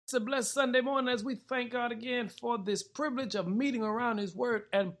It's a blessed Sunday morning as we thank God again for this privilege of meeting around His Word.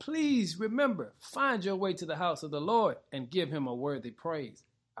 And please remember, find your way to the house of the Lord and give Him a worthy praise.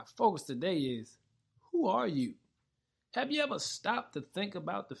 Our focus today is, who are you? Have you ever stopped to think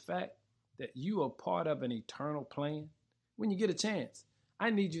about the fact that you are part of an eternal plan? When you get a chance, I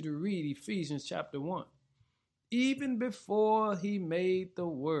need you to read Ephesians chapter 1. Even before He made the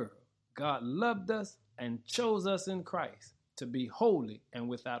world, God loved us and chose us in Christ to be holy and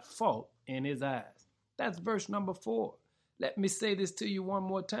without fault in His eyes. That's verse number 4. Let me say this to you one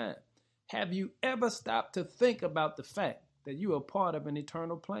more time. Have you ever stopped to think about the fact that you are part of an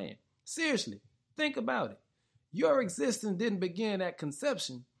eternal plan? Seriously, think about it. Your existence didn't begin at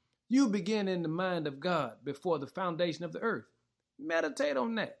conception. You began in the mind of God before the foundation of the earth. Meditate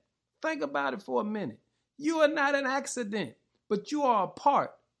on that. Think about it for a minute. You are not an accident, but you are a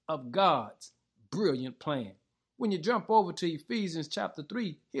part of God's brilliant plan. When you jump over to Ephesians chapter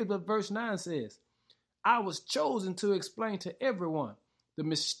 3, here's what verse 9 says. I was chosen to explain to everyone the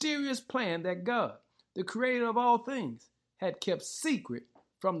mysterious plan that God, the creator of all things, had kept secret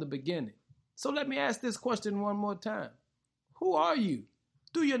from the beginning. So let me ask this question one more time. Who are you?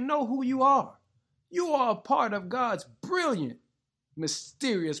 Do you know who you are? You are a part of God's brilliant,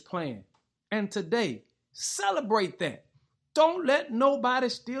 mysterious plan. And today, celebrate that. Don't let nobody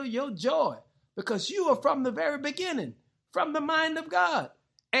steal your joy, because you are from the very beginning, from the mind of God.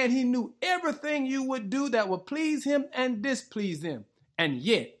 And He knew everything you would do that would please Him and displease Him. And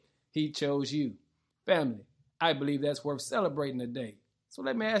yet, He chose you. Family, I believe that's worth celebrating today. So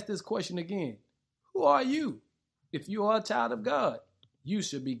let me ask this question again. Who are you? If you are a child of God, you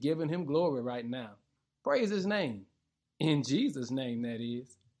should be giving Him glory right now. Praise His name. In Jesus' name, that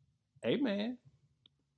is. Amen.